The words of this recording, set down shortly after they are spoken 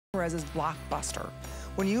Perez's Blockbuster.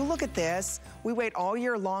 When you look at this, we wait all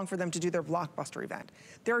year long for them to do their Blockbuster event.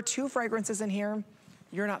 There are 2 fragrances in here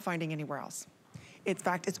you're not finding anywhere else. In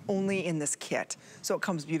fact, it's only in this kit. So it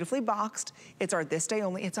comes beautifully boxed. It's our this day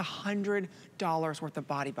only. It's $100 worth of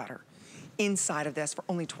body butter inside of this for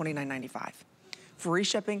only $29.95. Free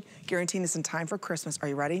shipping, guaranteeing this in time for Christmas. Are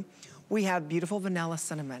you ready? We have beautiful vanilla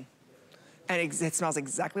cinnamon. And it smells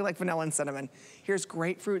exactly like vanilla and cinnamon. Here's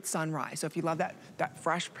grapefruit sunrise. So if you love that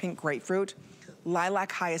fresh pink grapefruit,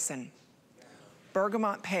 lilac hyacinth,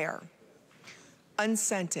 bergamot pear,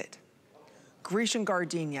 unscented, Grecian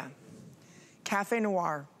gardenia, cafe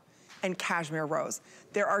noir, and cashmere rose.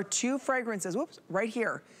 There are 2 fragrances, whoops, right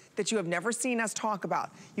here, that you have never seen us talk about.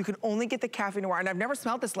 You can only get the cafe noir, and I've never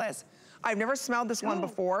smelled this, Liz. I've never smelled this one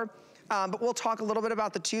before, but we'll talk a little bit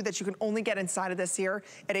about the 2 that you can only get inside of this here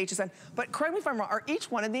at HSN. But correct me if I'm wrong, are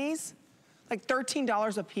each one of these like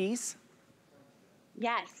 $13 a piece?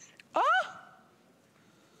 Yes. Oh!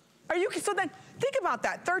 Are you, so then think about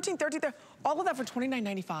that, 13, all of that for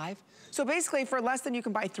 $29.95. So basically for less than you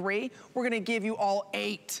can buy 3, we're gonna give you all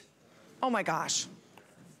 8. Oh my gosh.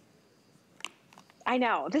 I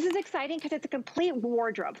know, this is exciting because it's a complete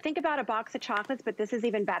wardrobe. Think about a box of chocolates, but this is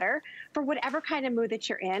even better for whatever kind of mood that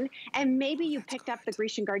you're in. And maybe you picked up the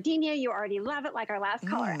Grecian gardenia, you already love it, like our last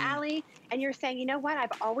caller, Allie, and you're saying, you know what,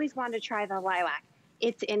 I've always wanted to try the lilac.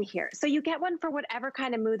 It's in here. So you get one for whatever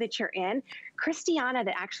kind of mood that you're in. Christiana,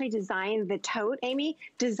 that actually designed the tote, Amy,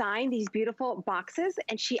 designed these beautiful boxes,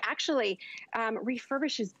 and she actually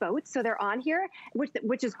refurbishes boats, so they're on here,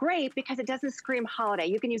 which is great because it doesn't scream holiday.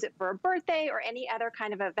 You can use it for a birthday or any other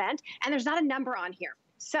kind of event, and there's not a number on here.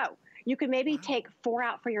 So you could maybe take 4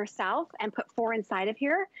 out for yourself and put 4 inside of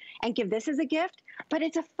here and give this as a gift. But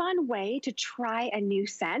it's a fun way to try a new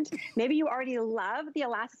scent. Maybe you already love the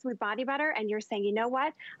ElastiSmooth Body Butter and you're saying, you know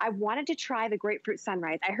what? I wanted to try the Grapefruit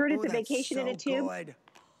Sunrise. I heard it's a vacation in a tube. Good.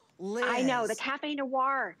 Liz. I know, the Cafe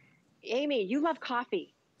Noir. Amy, you love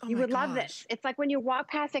coffee. You would love this. It's like when you walk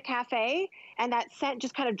past a cafe and that scent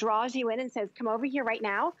just kind of draws you in and says, come over here right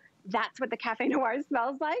now. That's what the Cafe Noir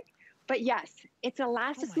smells like. But yes, it's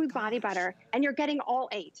ElastiSmooth Body Butter, and you're getting all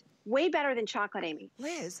 8. Way better than chocolate, Amy.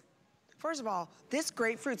 Liz, first of all, this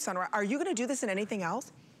Grapefruit Sunrise, are you gonna do this in anything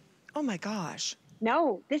else? Oh my gosh.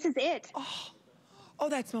 No, this is it. Oh,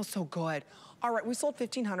 that smells so good. All right, we sold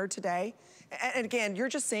 1,500 today. And again, you're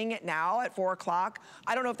just seeing it now at 4 o'clock.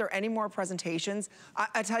 I don't know if there are any more presentations.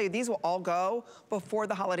 I tell you, these will all go before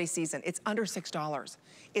the holiday season. It's under $6.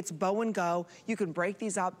 It's bow and go. You can break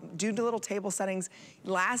these up, do the little table settings.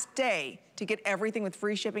 Last day to get everything with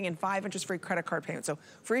free shipping and 5 interest-free credit card payments. So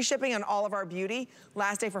free shipping on all of our beauty.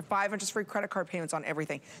 Last day for 5 interest-free credit card payments on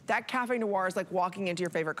everything. That Cafe Noir is like walking into your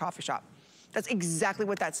favorite coffee shop. That's exactly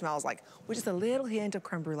what that smells like, with just a little hint of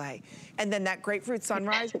creme brulee. And then that Grapefruit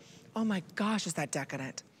Sunrise, oh my gosh, is that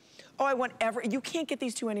decadent. Oh, I want you can't get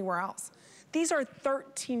these 2 anywhere else. These are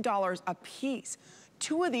 $13 a piece.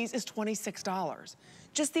 2 of these is $26,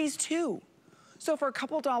 just these 2. So for a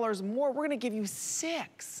couple dollars more, we're gonna give you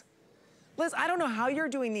 6. Liz, I don't know how you're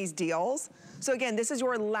doing these deals. So again, this is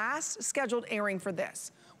your last scheduled airing for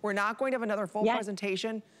this. We're not going to have another full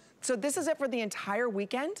presentation. So this is it for the entire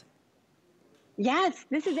weekend? Yes,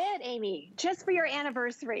 this is it, Amy, just for your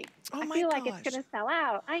anniversary. I feel like it's gonna sell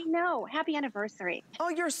out. I know, happy anniversary. Oh,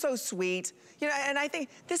 you're so sweet. You know, and I think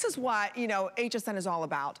this is what, you know, HSN is all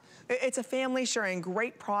about. It's a family sharing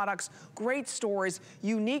great products, great stories,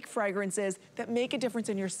 unique fragrances that make a difference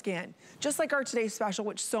in your skin. Just like our Today's Special,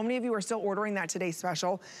 which so many of you are still ordering that Today's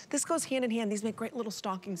Special. This goes hand in hand. These make great little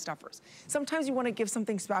stocking stuffers. Sometimes you wanna give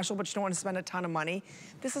something special, but you don't wanna spend a ton of money.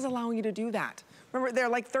 This is allowing you to do that. Remember, they're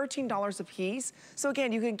like $13 a piece. So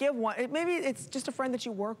again, you can give one, maybe it's just a friend that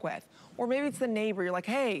you work with, or maybe it's the neighbor. You're like,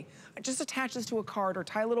 hey, just attach this to a card or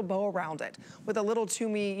tie a little bow around it with a little to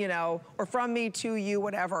me, you know, or from me to you,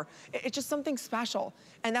 whatever. It's just something special.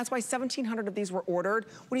 And that's why 1,700 of these were ordered.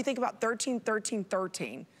 When you think about 13, 13,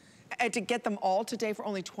 13, and to get them all today for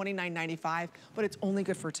only $29.95, but it's only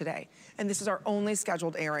good for today. And this is our only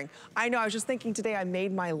scheduled airing. I know, I was just thinking today I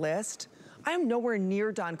made my list. I am nowhere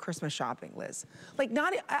near done Christmas shopping, Liz. Like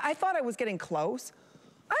I thought I was getting close.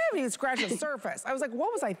 I haven't even scratched the surface. I was like,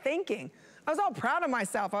 what was I thinking? I was all proud of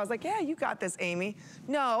myself. I was like, yeah, you got this, Amy.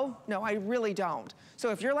 No, I really don't. So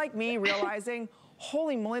if you're like me, realizing,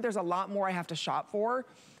 holy moly, there's a lot more I have to shop for,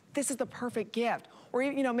 this is the perfect gift. Or,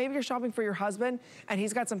 you know, maybe you're shopping for your husband and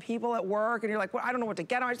he's got some people at work and you're like, well, I don't know what to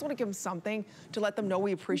get him. I just want to give him something to let them know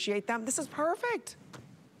we appreciate them. This is perfect.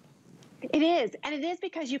 It is, and it is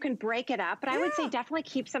because you can break it up, but I would say definitely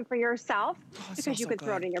keep some for yourself because you could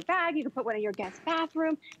throw it in your bag, you could put one in your guest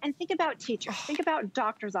bathroom, and think about teachers, think about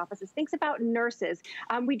doctors' offices, think about nurses.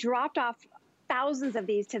 We dropped off thousands of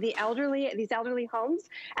these to the elderly, these elderly homes,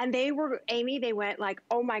 and they were, Amy, they went like,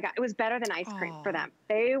 oh my God, it was better than ice cream for them.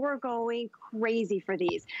 They were going crazy for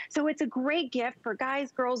these. So it's a great gift for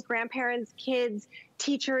guys, girls, grandparents, kids,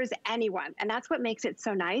 teachers, anyone. And that's what makes it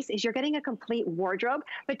so nice is you're getting a complete wardrobe,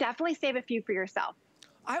 but definitely save a few for yourself.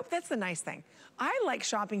 That's the nice thing. I like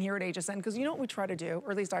shopping here at HSN because you know what we try to do,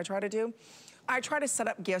 or at least I try to do? I try to set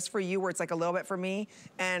up gifts for you where it's like a little bit for me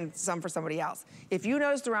and some for somebody else. If you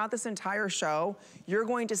notice throughout this entire show, you're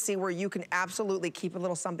going to see where you can absolutely keep a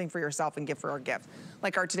little something for yourself and give for our gift.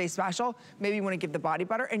 Like our today's special, maybe you want to give the body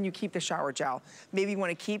butter and you keep the shower gel. Maybe you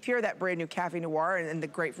want to keep here that brand new Cafe Noir and the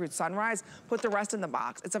Grapefruit Sunrise, put the rest in the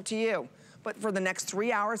box. It's up to you. But for the next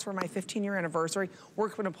 3 hours for my 15-year anniversary, we're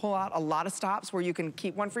gonna pull out a lot of stops where you can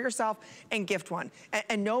keep one for yourself and gift one.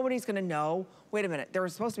 And nobody's gonna know, wait a minute, there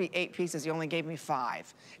was supposed to be 8 pieces, you only gave me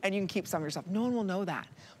 5. And you can keep some yourself. No one will know that.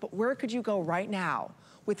 But where could you go right now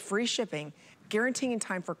with free shipping, guaranteeing in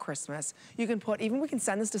time for Christmas? You can put, even we can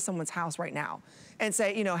send this to someone's house right now and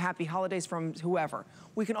say, you know, happy holidays from whoever.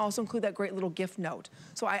 We can also include that great little gift note.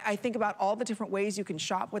 So I think about all the different ways you can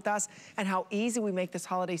shop with us and how easy we make this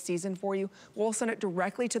holiday season for you. We'll send it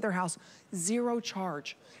directly to their house, 0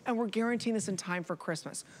 charge. And we're guaranteeing this in time for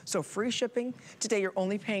Christmas. So free shipping. Today you're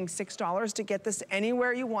only paying $6 to get this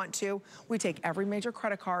anywhere you want to. We take every major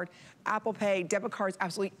credit card, Apple Pay, debit cards,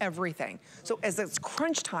 absolutely everything. So as it's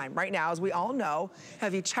crunch time right now, as we all know,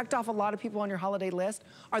 have you checked off a lot of people on your holiday list?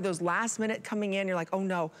 Are those last minute coming in? You're like, oh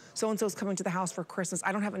no, so-and-so's coming to the house for Christmas.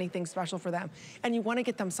 I don't have anything special for them. And you want to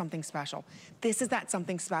get them something special. This is that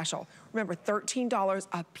something special. Remember, $13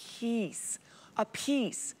 a piece. A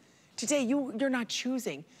piece. Today, you're not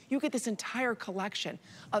choosing. You get this entire collection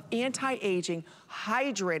of anti-aging,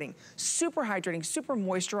 hydrating, super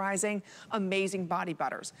moisturizing, amazing body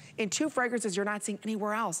butters. In 2 fragrances you're not seeing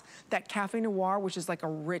anywhere else. That Cafe Noir, which is like a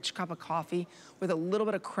rich cup of coffee with a little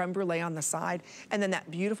bit of creme brulee on the side. And then that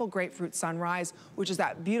beautiful Grapefruit Sunrise, which is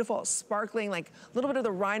that beautiful, sparkling, like a little bit of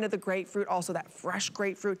the rind of the grapefruit, also that fresh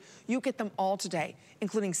grapefruit. You get them all today,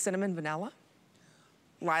 including cinnamon vanilla,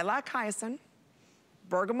 lilac hyacinth,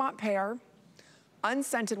 Bergamot pear,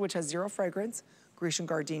 Unscented, which has 0 fragrance, Grecian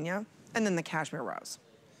Gardenia, and then the Cashmere rose.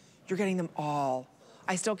 You're getting them all.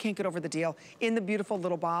 I still can't get over the deal in the beautiful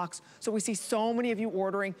little box. So we see so many of you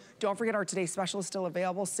ordering. Don't forget our today's special is still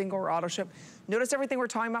available, single or auto ship. Notice everything we're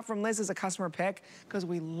talking about from Liz is a customer pick because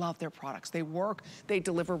we love their products. They work, they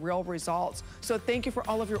deliver real results. So thank you for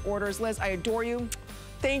all of your orders. Liz, I adore you.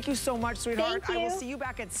 Thank you so much, sweetheart. Thank you. I will see you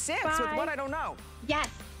back at 6 Bye. with what I don't know. Yes,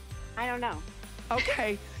 I don't know.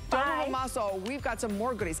 Okay, don't muscle. We've got some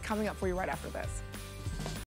more goodies coming up for you right after this.